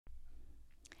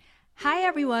Hi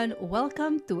everyone,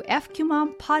 welcome to FQ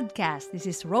Mom Podcast. This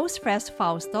is Rose Fres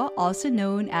Fausto, also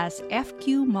known as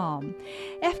FQ Mom.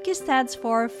 FQ stands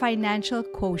for Financial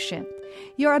Quotient,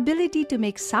 your ability to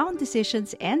make sound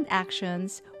decisions and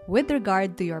actions with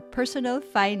regard to your personal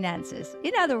finances.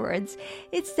 In other words,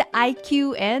 it's the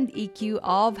IQ and EQ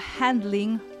of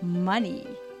handling money.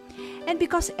 And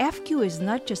because FQ is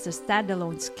not just a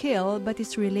standalone skill, but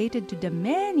it's related to the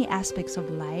many aspects of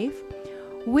life,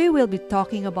 we will be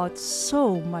talking about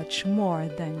so much more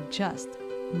than just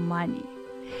money.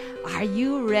 Are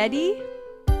you ready?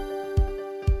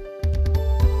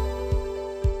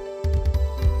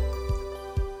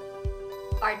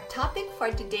 Our topic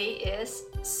for today is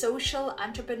social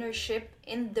entrepreneurship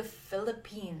in the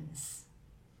Philippines.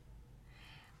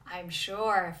 I'm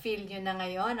sure, feel nyo na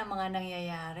ngayon ang mga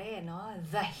nangyayari, no?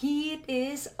 The heat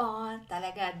is on,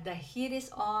 talaga, the heat is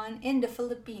on in the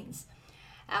Philippines.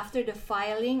 After the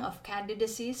filing of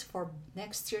candidacies for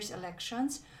next year's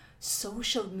elections,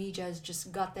 social media has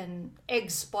just gotten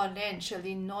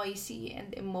exponentially noisy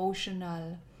and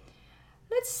emotional.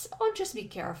 Let's all just be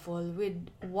careful with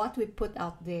what we put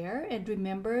out there and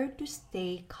remember to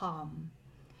stay calm.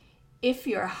 If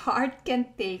your heart can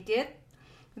take it,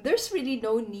 there's really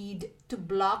no need to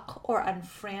block or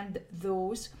unfriend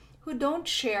those who don't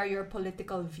share your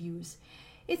political views.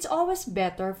 It's always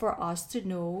better for us to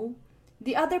know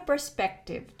the other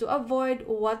perspective to avoid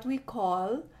what we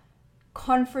call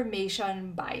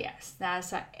confirmation bias.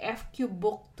 Nasa FQ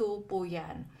Book 2 po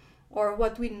yan. Or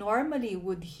what we normally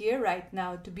would hear right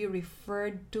now to be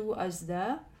referred to as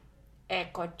the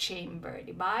echo chamber.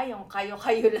 Diba? Yung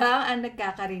kayo-kayo lang ang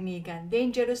nagkakarinigan.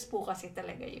 Dangerous po kasi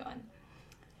talaga yon.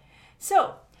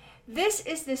 So, this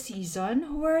is the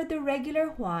season where the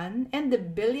regular Juan and the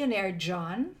billionaire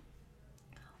John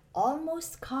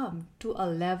almost come to a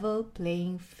level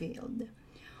playing field.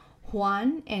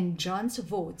 Juan and John's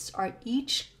votes are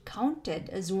each counted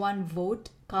as one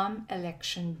vote come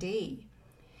election day.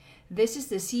 This is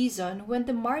the season when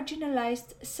the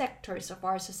marginalized sectors of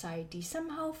our society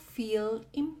somehow feel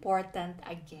important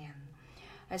again.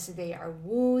 As they are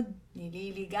wooed,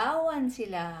 nililigawan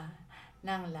sila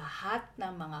ng lahat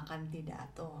ng mga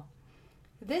kandidato.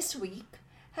 This week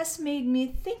has made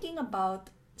me thinking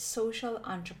about social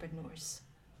entrepreneurs.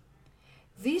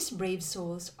 These brave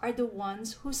souls are the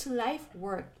ones whose life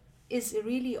work is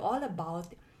really all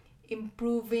about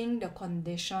improving the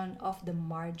condition of the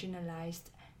marginalized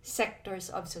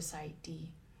sectors of society.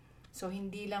 So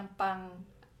hindi lang pang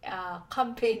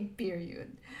campaign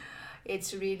period.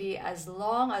 It's really as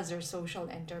long as their social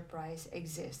enterprise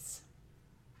exists.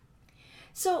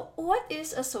 So what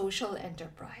is a social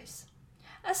enterprise?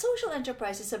 A social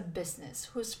enterprise is a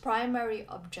business whose primary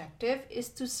objective is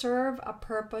to serve a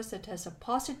purpose that has a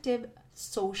positive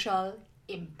social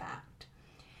impact.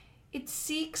 It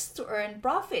seeks to earn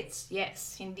profits.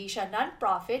 Yes, hindi siya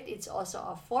non-profit. It's also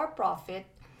a for-profit.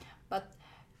 But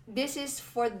this is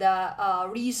for the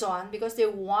reason because they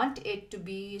want it to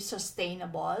be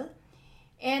sustainable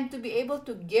and to be able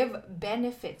to give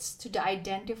benefits to the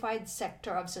identified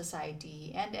sector of society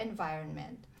and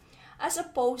environment. As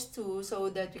opposed to, so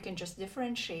that you can just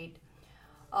differentiate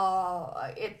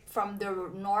it from the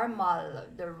normal,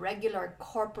 the regular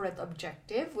corporate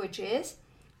objective, which is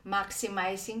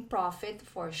maximizing profit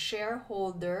for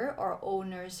shareholder or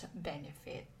owner's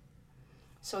benefit.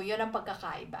 So yun ang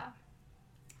pagkakaiba.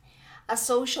 A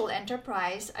social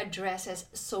enterprise addresses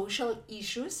social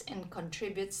issues and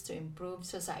contributes to improve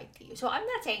society. So I'm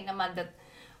not saying naman that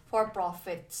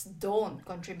for-profits don't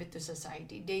contribute to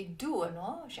society. They do,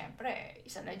 ano? Siyempre,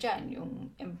 isa na dyan,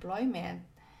 yung employment.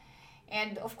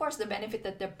 And of course, the benefit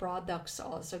that the products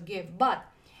also give. But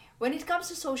when it comes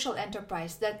to social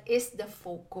enterprise, that is the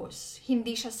focus.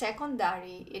 Hindi siya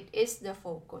secondary, it is the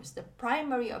focus. The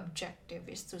primary objective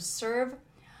is to serve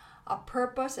a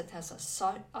purpose that has a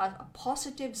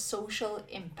positive social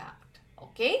impact.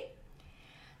 Okay?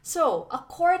 So,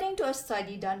 according to a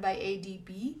study done by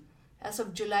ADP, as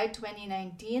of July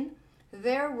 2019,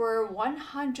 there were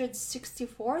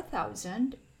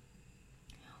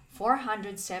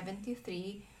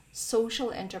 164,473 social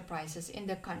enterprises in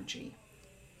the country.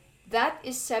 That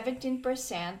is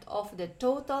 17% of the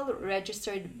total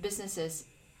registered businesses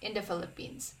in the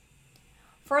Philippines.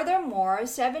 Furthermore,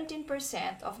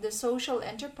 17% of the social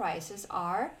enterprises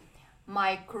are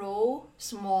micro,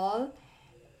 small,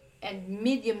 and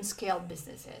medium-scale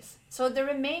businesses. So the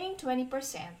remaining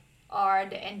 20% are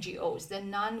the NGOs, the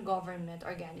non-government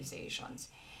organizations.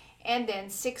 And then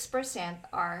 6%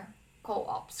 are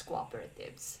co-ops,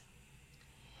 cooperatives.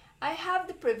 I have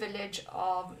the privilege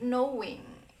of knowing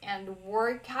and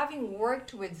having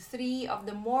worked with 3 of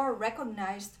the more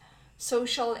recognized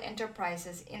social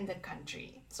enterprises in the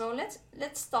country. So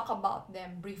let's talk about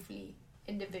them briefly,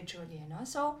 individually.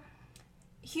 So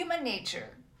human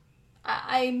nature.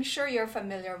 I'm sure you're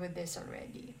familiar with this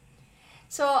already.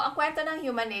 So, ang kwento ng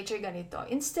human nature ganito,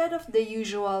 instead of the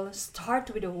usual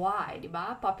start with a why, di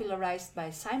ba? Popularized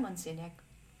by Simon Sinek,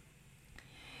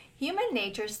 human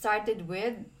nature started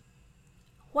with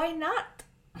why not?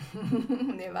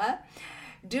 Di ba?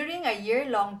 During a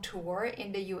year-long tour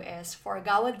in the US for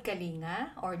Gawad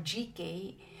Kalinga or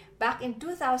GK back in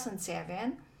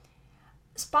 2007,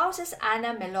 spouses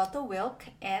Anna Meloto Wilk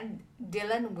and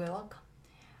Dylan Wilk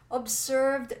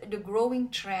observed the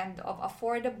growing trend of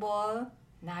affordable,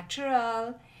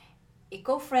 natural,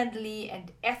 eco-friendly, and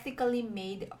ethically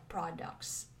made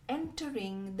products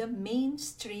entering the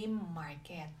mainstream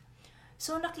market.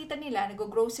 So nakita nila,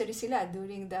 nag-grocery sila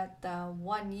during that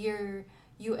 1-year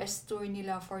US tour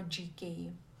nila for GK.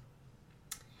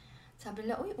 Sabi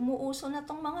nila, uy, umuuso na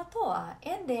tong mga to ah.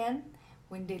 And then,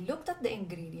 when they looked at the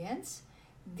ingredients,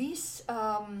 these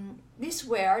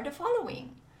were the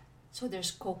following. So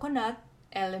there's coconut,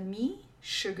 LME,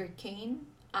 sugarcane,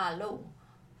 aloe.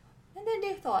 And then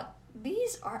they thought,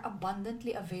 these are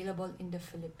abundantly available in the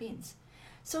Philippines.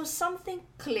 So something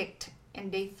clicked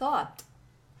and they thought,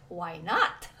 why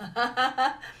not?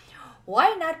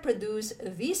 Why not produce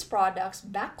these products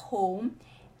back home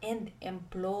and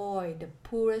employ the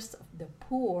poorest of the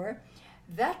poor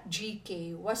that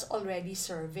GK was already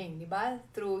serving, di ba?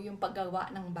 Through yung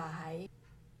paggawa ng bahay.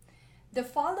 The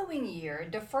following year,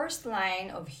 the first line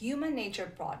of human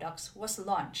nature products was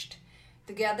launched,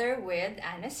 together with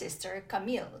Anna's sister,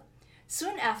 Camille.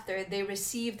 Soon after, they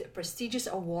received prestigious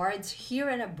awards here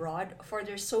and abroad for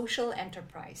their social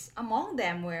enterprise. Among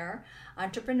them were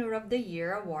Entrepreneur of the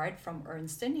Year Award from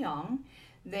Ernst & Young,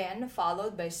 then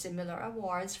followed by similar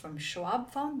awards from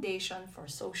Schwab Foundation for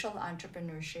Social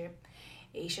Entrepreneurship,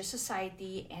 Asia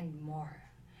Society, and more.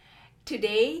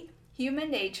 Today,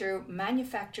 Human Nature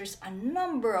manufactures a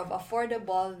number of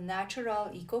affordable,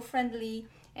 natural, eco-friendly,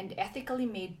 and ethically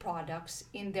made products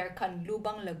in their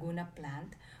Canlubang Laguna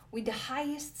plant with the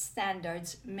highest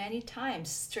standards, many times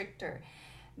stricter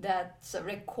than the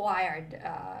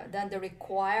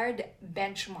required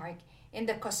benchmark in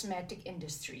the cosmetic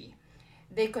industry.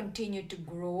 They continue to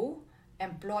grow,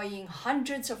 employing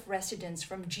hundreds of residents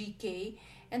from GK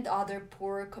and other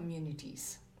poor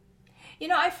communities.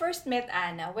 I first met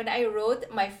Anna when I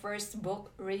wrote my first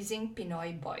book, Raising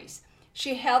Pinoy Boys.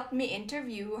 She helped me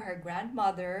interview her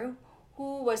grandmother,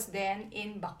 who was then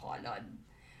in Bacolod.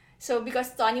 So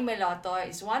because Tony Meloto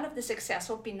is one of the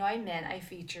successful Pinoy men I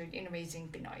featured in Raising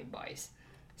Pinoy Boys.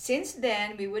 Since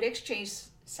then, we would exchange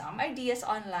some ideas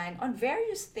online on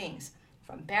various things,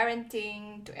 from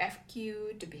parenting to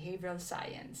FQ to behavioral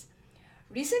science.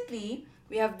 Recently,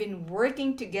 we have been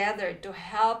working together to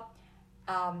help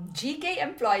GK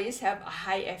employees have a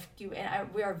high FQ,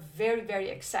 and we are very, very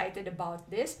excited about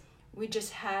this. We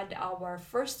just had our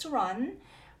first run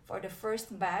for the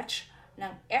first batch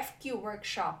ng FQ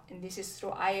workshop, and this is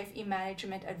through IFE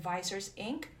Management Advisors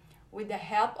Inc. with the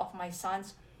help of my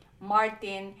sons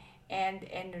Martin and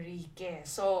Enrique.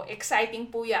 So exciting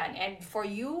po yan. And for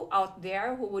you out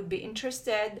there who would be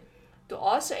interested to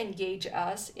also engage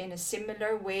us in a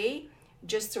similar way,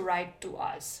 just to write to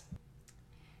us.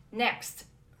 Next,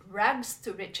 Rags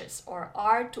to Riches, or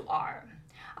R2R.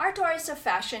 R2R is a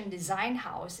fashion design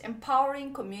house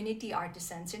empowering community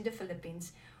artisans in the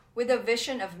Philippines with a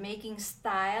vision of making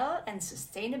style and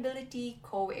sustainability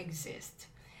coexist.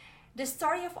 The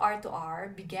story of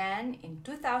R2R began in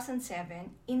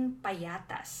 2007 in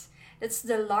Payatas. That's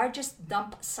the largest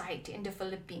dump site in the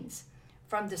Philippines.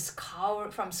 From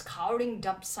scouring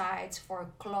dump sites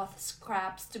for cloth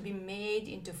scraps to be made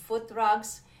into foot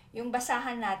rugs, yung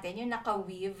basahan natin, yung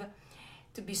naka-weave,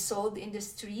 to be sold in the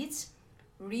streets,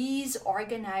 Rees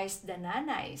organized the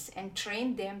nanays and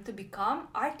trained them to become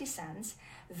artisans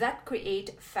that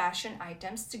create fashion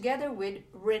items together with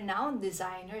renowned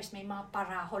designers. May mga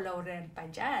paraholaw rin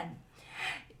pa dyan.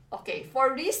 Okay,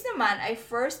 for Rees naman, I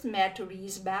first met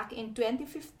Rees back in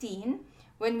 2015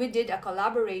 when we did a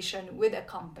collaboration with a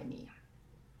company.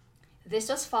 This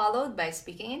was followed by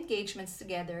speaking engagements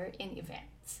together in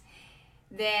events.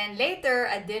 Then later,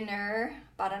 a dinner,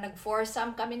 para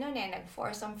nag-foursome kami nun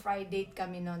nag-foursome Friday date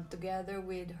kami nun together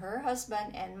with her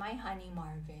husband and my honey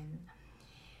Marvin.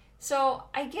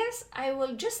 So I guess I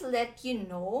will just let you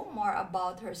know more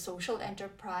about her social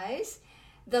enterprise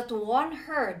that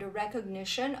won her the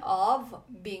recognition of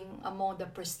being among the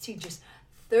prestigious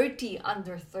 30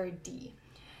 under 30.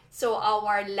 So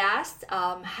our last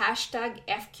hashtag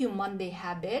FQ Monday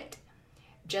habit,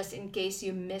 Just in case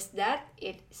you missed that,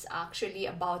 it's actually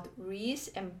about Reese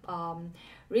and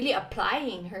really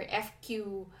applying her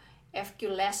FQ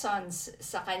lessons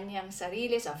sa kanyang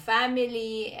sarili, sa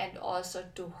family, and also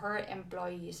to her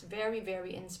employees. Very,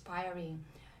 very inspiring.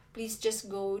 Please just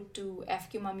go to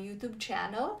FQ Mom YouTube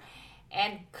channel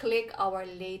and click our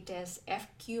latest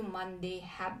FQ Monday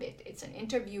Habit. It's an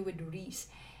interview with Reese.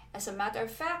 As a matter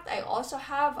of fact, I also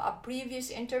have a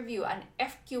previous interview, an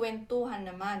FQentuhan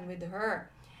naman with her.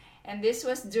 And this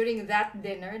was during that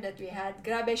dinner that we had.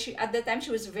 Grabe, at the time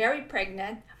she was very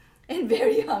pregnant and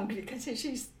very hungry because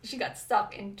she got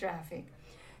stuck in traffic.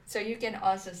 So you can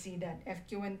also see that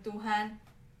FQentuhan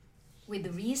with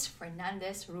Reese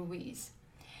Fernandez Ruiz.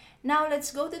 Now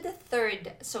let's go to the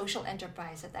third social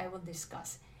enterprise that I will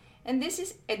discuss. And this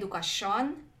is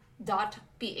Educacion.ph.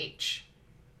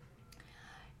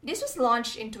 This was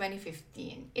launched in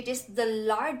 2015. It is the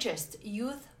largest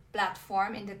youth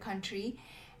platform in the country,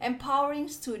 empowering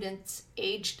students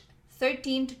aged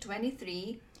 13 to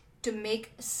 23 to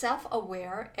make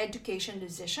self-aware education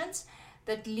decisions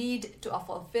that lead to a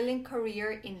fulfilling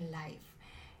career in life.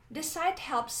 The site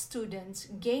helps students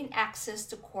gain access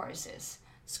to courses,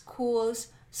 schools,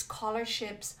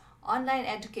 scholarships, online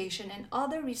education, and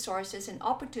other resources and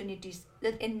opportunities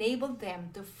that enable them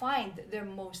to find their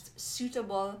most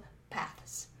suitable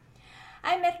paths.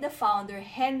 I met the founder,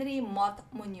 Henry Mott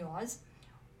Munoz,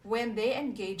 when they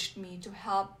engaged me to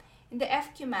help in the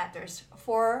FQ matters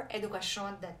for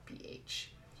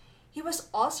Educacion.ph. He was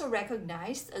also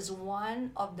recognized as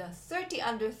one of the 30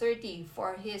 under 30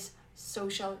 for his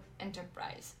social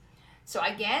enterprise. So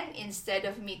again, instead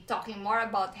of me talking more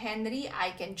about Henry,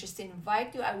 I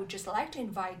would just like to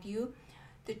invite you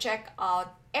to check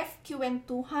out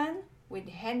FQentuhan with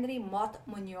Henry Mott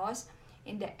Munoz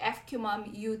in the FQ Mom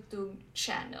YouTube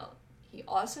channel. He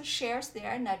also shares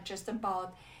there not just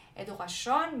about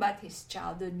education, but his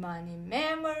childhood money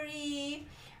memory.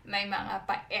 May mga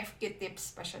pa-FQ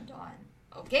tips pa siya doon.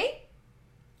 Okay?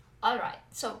 Alright,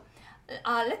 so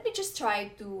let me just try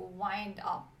to wind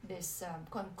up this,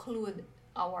 conclude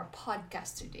our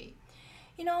podcast today.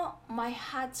 You know, my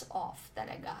hat's off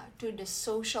talaga to the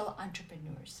social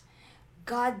entrepreneurs.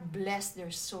 God bless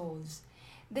their souls.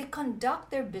 They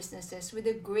conduct their businesses with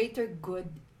a greater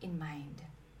good in mind.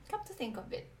 Come to think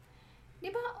of it, di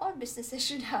ba all businesses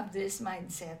should have this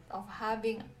mindset of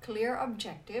having a clear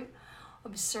objective,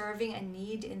 of serving a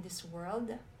need in this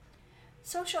world?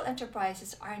 Social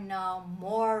enterprises are now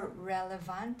more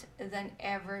relevant than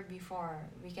ever before.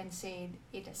 We can say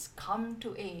it has come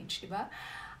to age, di ba?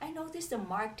 I noticed a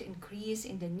marked increase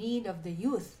in the need of the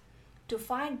youth to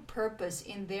find purpose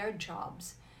in their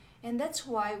jobs. And that's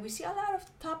why we see a lot of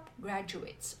top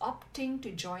graduates opting to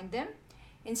join them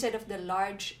instead of the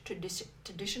large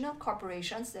traditional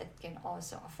corporations that can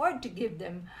also afford to give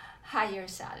them higher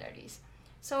salaries.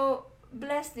 So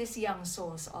bless these young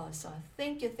souls also.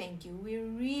 Thank you, thank you. We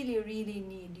really, really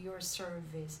need your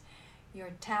service,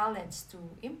 your talents to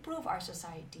improve our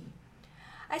society.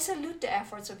 I salute the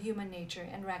efforts of Human Nature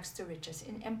and Rags to Riches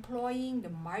in employing the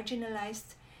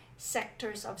marginalized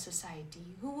sectors of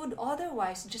society who would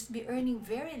otherwise just be earning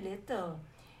very little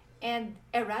and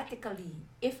erratically,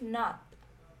 if not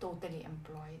totally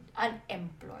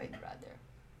unemployed rather.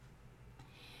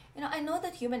 You know, I know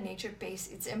that Human Nature pays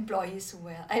its employees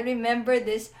well. I remember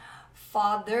this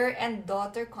father and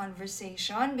daughter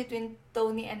conversation between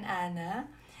Tony and Anna.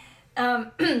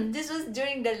 This was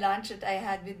during the lunch that I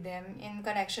had with them in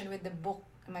connection with the book,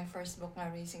 my first book na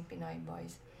Raising Pinoy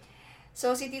Boys.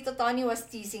 So si Tito Tony was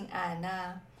teasing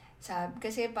Anna.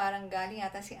 Kasi parang galing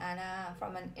ata si Anna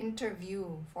from an interview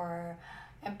for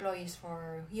employees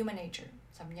for Human Nature.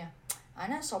 Sabi niya,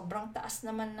 Anna, sobrang taas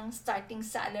naman ng starting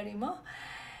salary mo.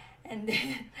 And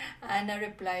then Anna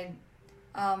replied,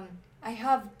 I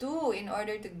have to in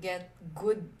order to get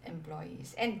good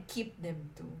employees and keep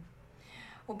them too.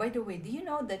 Oh, by the way, do you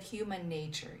know that Human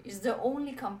Nature is the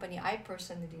only company I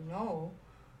personally know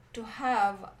to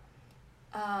have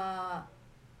a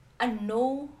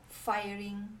no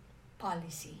firing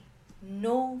policy?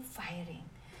 No firing.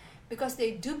 Because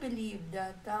they do believe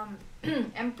that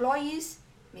employees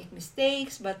make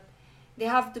mistakes, but they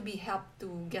have to be helped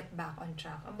to get back on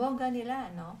track. Ang bongga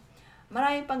nila, no?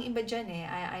 Marami pang iba dyan eh.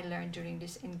 I learned during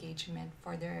this engagement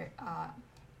for the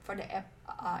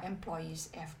employees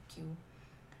FQ.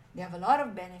 They have a lot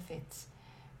of benefits.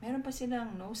 Meron pa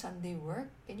silang no Sunday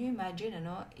work. Can you imagine,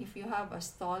 ano? If you have a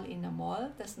stall in a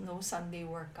mall, that's no Sunday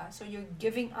work ka. So you're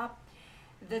giving up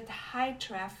that high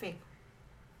traffic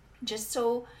just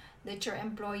so that your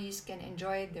employees can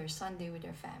enjoy their Sunday with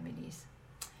their families.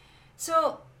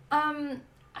 So,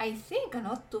 I think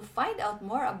to find out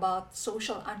more about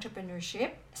social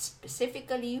entrepreneurship,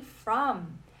 specifically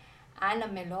from Anna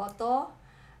Meloto,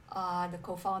 the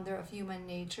co-founder of Human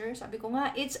Nature. Sabi ko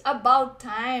nga, it's about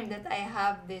time that I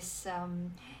have this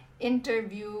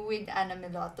interview with Anna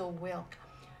Meloto Wilk.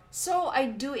 So I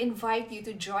do invite you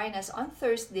to join us on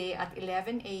Thursday at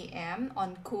 11 a.m.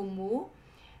 on Kumu,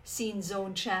 Scene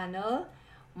Zone channel,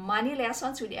 Money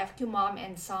Lessons with FQ Mom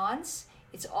and Sons.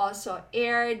 It's also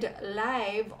aired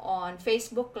live on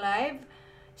Facebook Live,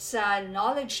 sa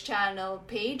Knowledge Channel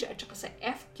page at saka sa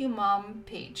FQ Mom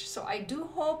page. So I do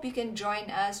hope you can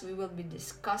join us. We will be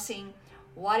discussing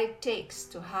what it takes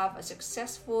to have a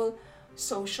successful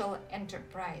social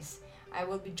enterprise. I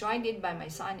will be joined in by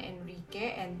my son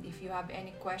Enrique, and if you have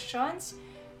any questions,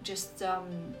 just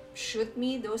shoot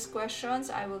me those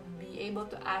questions. I will be able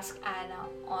to ask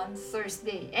Anna on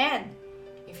Thursday. And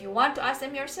if you want to ask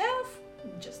them yourself,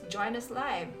 just join us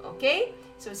live, okay?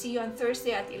 So see you on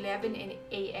Thursday at 11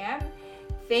 a.m.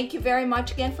 Thank you very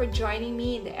much again for joining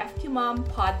me in the FQ Mom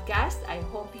podcast. I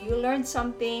hope you learned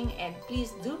something, and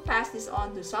please do pass this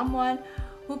on to someone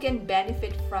who can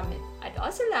benefit from it. I'd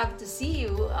also love to see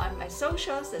you on my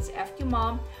socials. That's FQ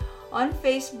Mom on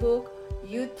Facebook,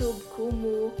 YouTube,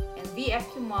 Kumu, and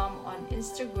VFQ Mom on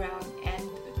Instagram and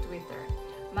Twitter.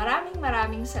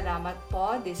 Maraming salamat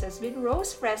po. This has been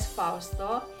Rose Press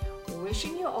Fausto,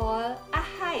 wishing you all a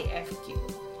high FQ.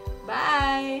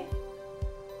 Bye!